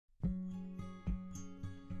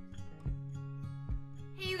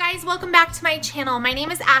Guys, welcome back to my channel. My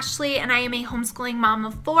name is Ashley and I am a homeschooling mom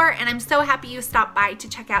of 4, and I'm so happy you stopped by to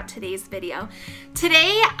check out today's video.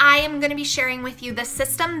 Today I am going to be sharing with you the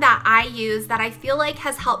system that I use that I feel like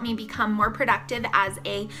has helped me become more productive as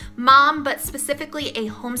a mom, but specifically a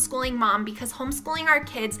homeschooling mom, because homeschooling our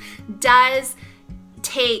kids does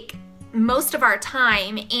take most of our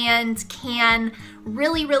time and can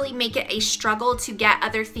really make it a struggle to get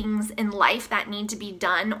other things in life that need to be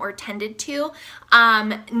done or tended to,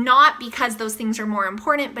 not because those things are more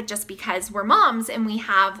important, but just because we're moms and we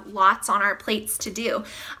have lots on our plates to do.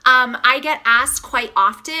 I get asked quite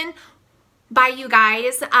often by you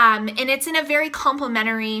guys, and it's in a very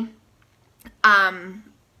complimentary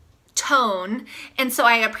tone, and so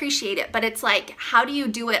I appreciate it, but it's like, how do you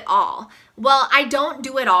do it all? Well, I don't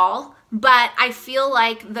do it all, but I feel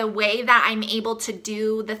like the way that I'm able to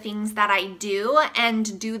do the things that I do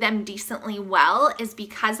and do them decently well is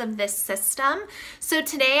because of this system. So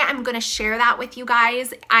today I'm going to share that with you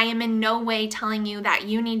guys. I am in no way telling you that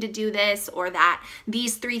you need to do this or that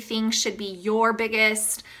these 3 things should be your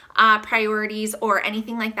biggest priorities or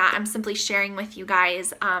anything like that. I'm simply sharing with you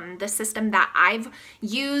guys the system that I've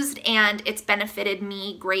used, and it's benefited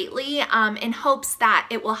me greatly, in hopes that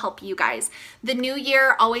it will help you guys. The new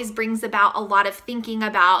year always brings about a lot of thinking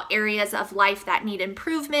about areas of life that need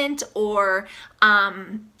improvement or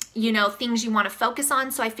you know, things you want to focus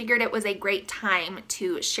on. So I figured it was a great time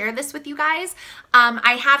to share this with you guys.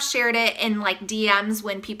 I have shared it in like DMs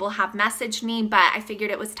when people have messaged me, but I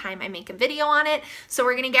figured it was time I make a video on it. So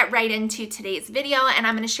we're going to get right into today's video, and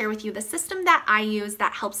I'm going to share with you the system that I use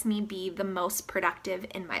that helps me be the most productive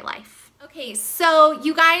in my life. Okay, so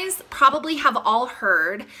you guys probably have all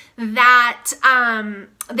heard that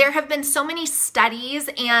there have been so many studies,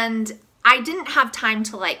 and I didn't have time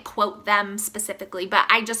to like quote them specifically, but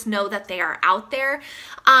I just know that they are out there,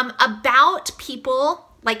 about people,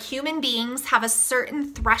 like human beings, have a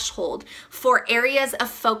certain threshold for areas of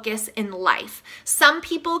focus in life. Some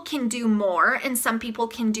people can do more and some people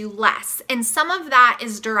can do less. And some of that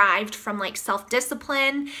is derived from like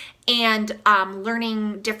self-discipline and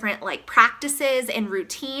learning different like practices and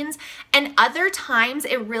routines. And other times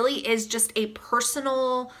it really is just a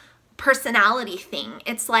personality thing.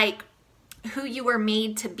 It's like who you were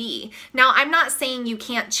made to be. Now, I'm not saying you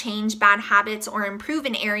can't change bad habits or improve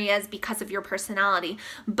in areas because of your personality,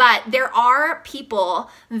 but there are people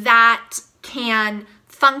that can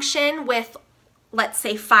function with, let's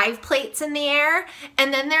say, 5 plates in the air,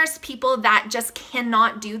 and then there's people that just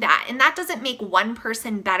cannot do that. And that doesn't make one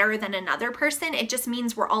person better than another person. It just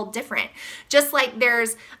means we're all different. Just like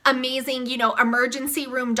there's amazing, you know, emergency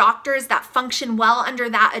room doctors that function well under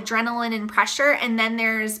that adrenaline and pressure, and then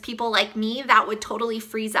there's people like me that would totally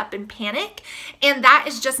freeze up and panic. And that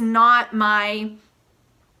is just not my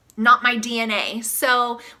DNA.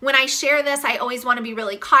 So when I share this, I always want to be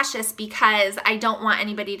really cautious because I don't want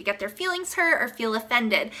anybody to get their feelings hurt or feel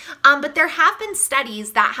offended. But there have been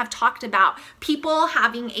studies that have talked about people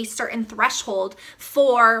having a certain threshold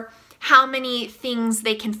for how many things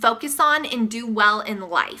they can focus on and do well in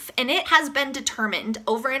life. And it has been determined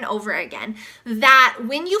over and over again that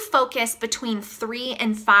when you focus between 3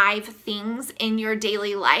 and 5 things in your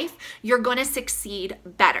daily life, you're going to succeed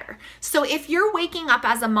better. So if you're waking up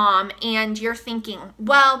as a mom and you're thinking,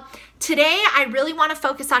 well, today I really want to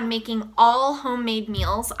focus on making all homemade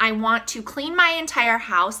meals. I want to clean my entire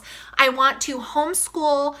house. I want to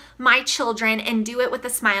homeschool my children and do it with a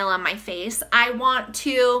smile on my face. I want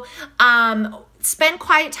to spend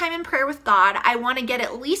quiet time in prayer with God. I want to get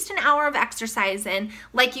at least an hour of exercise in.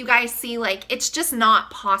 Like you guys see, like it's just not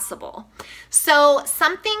possible. So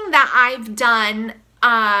something that I've done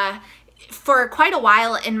for quite a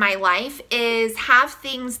while in my life is have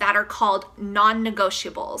things that are called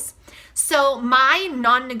non-negotiables. So my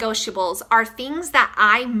non-negotiables are things that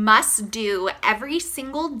I must do every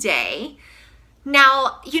single day.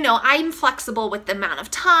 Now, you know, I'm flexible with the amount of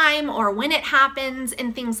time or when it happens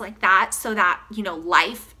and things like that so that, you know,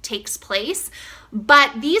 life takes place.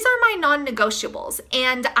 But these are my non-negotiables,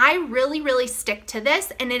 and I really stick to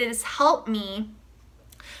this, and it has helped me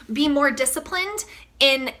be more disciplined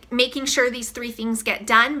in making sure these 3 things get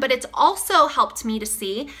done. But it's also helped me to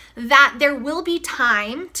see that there will be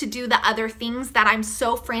time to do the other things that I'm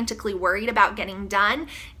so frantically worried about getting done,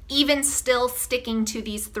 even still sticking to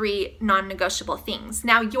these 3 non-negotiable things.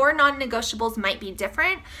 Now, your non-negotiables might be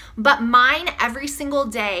different, but mine every single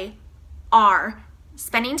day are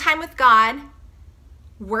spending time with God,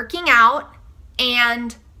 working out,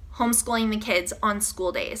 and homeschooling the kids on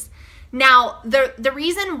school days. Now, the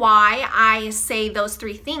reason why I say those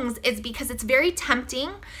 3 things is because it's very tempting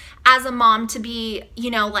as a mom to be,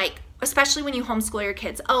 you know, like especially when you homeschool your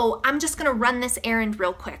kids, oh, I'm just gonna run this errand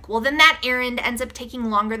real quick. Well, then that errand ends up taking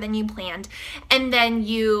longer than you planned. And then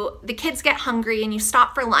the kids get hungry and you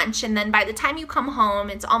stop for lunch. And then by the time you come home,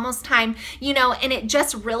 it's almost time, you know, and it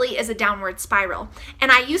just really is a downward spiral.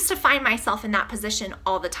 And I used to find myself in that position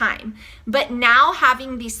all the time. But now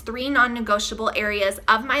having these 3 non-negotiable areas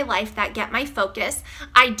of my life that get my focus,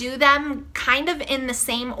 I do them kind of in the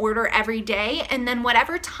same order every day. And then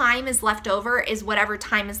whatever time is left over is whatever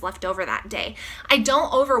time is left over that day. I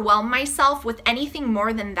don't overwhelm myself with anything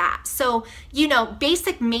more than that. So, you know,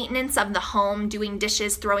 basic maintenance of the home, doing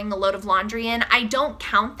dishes, throwing a load of laundry in, I don't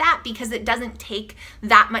count that because it doesn't take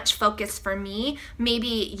that much focus for me. Maybe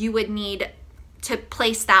you would need to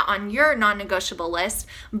place that on your non-negotiable list,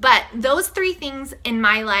 but those 3 things in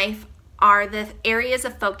my life are the areas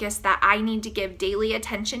of focus that I need to give daily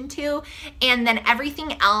attention to, and then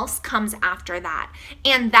everything else comes after that.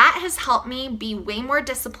 And that has helped me be way more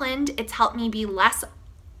disciplined. It's helped me be less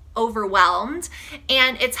overwhelmed,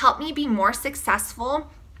 and it's helped me be more successful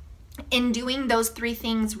in doing those 3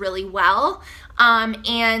 things really well,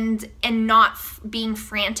 and not being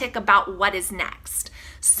frantic about what is next.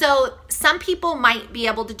 So some people might be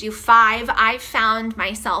able to do 5. I've found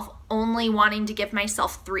myself only wanting to give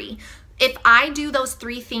myself 3. If I do those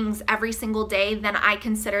 3 things every single day, then I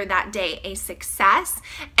consider that day a success.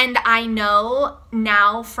 And I know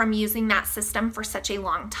now from using that system for such a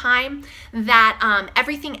long time that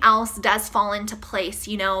everything else does fall into place.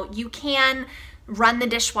 You know, you can run the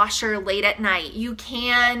dishwasher late at night. You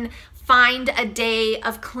can find a day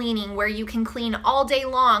of cleaning where you can clean all day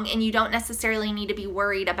long and you don't necessarily need to be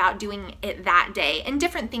worried about doing it that day, and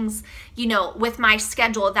different things, you know, with my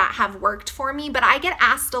schedule that have worked for me. But I get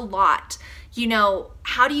asked a lot, you know,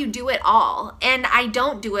 how do you do it all? And I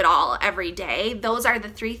don't do it all every day. Those are the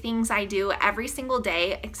 3 things I do every single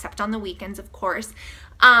day, except on the weekends, of course.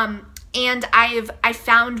 And I've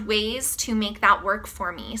found ways to make that work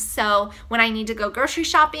for me. So when I need to go grocery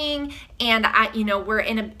shopping and we're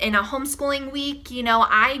in a homeschooling week, you know,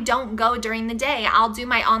 I don't go during the day. I'll do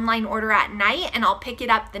my online order at night and I'll pick it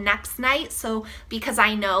up the next night. So because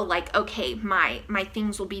I know, like, okay, my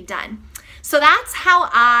things will be done. So that's how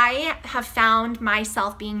I have found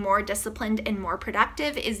myself being more disciplined and more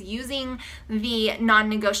productive, is using the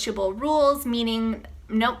non-negotiable rules, meaning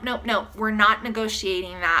nope, we're not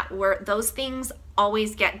negotiating that. Those things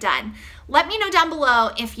always get done. Let me know down below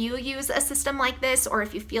if you use a system like this, or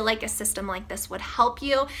if you feel like a system like this would help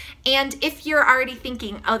you. And if you're already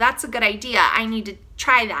thinking, oh, that's a good idea, I need to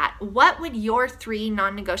try that, what would your 3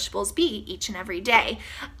 non-negotiables be each and every day?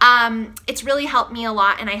 It's really helped me a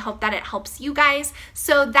lot, and I hope that it helps you guys.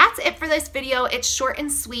 So that's it for this video. It's short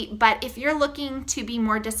and sweet, but if you're looking to be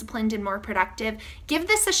more disciplined and more productive, give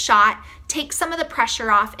this a shot. Take some of the pressure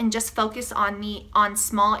off and just focus on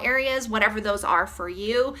small areas, whatever those are for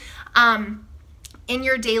you, in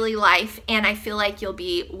your daily life, and I feel like you'll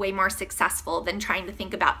be way more successful than trying to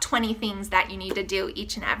think about 20 things that you need to do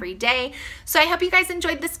each and every day. So I hope you guys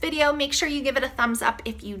enjoyed this video. Make sure you give it a thumbs up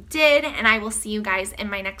if you did, and I will see you guys in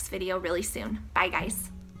my next video really soon. Bye,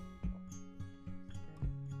 guys.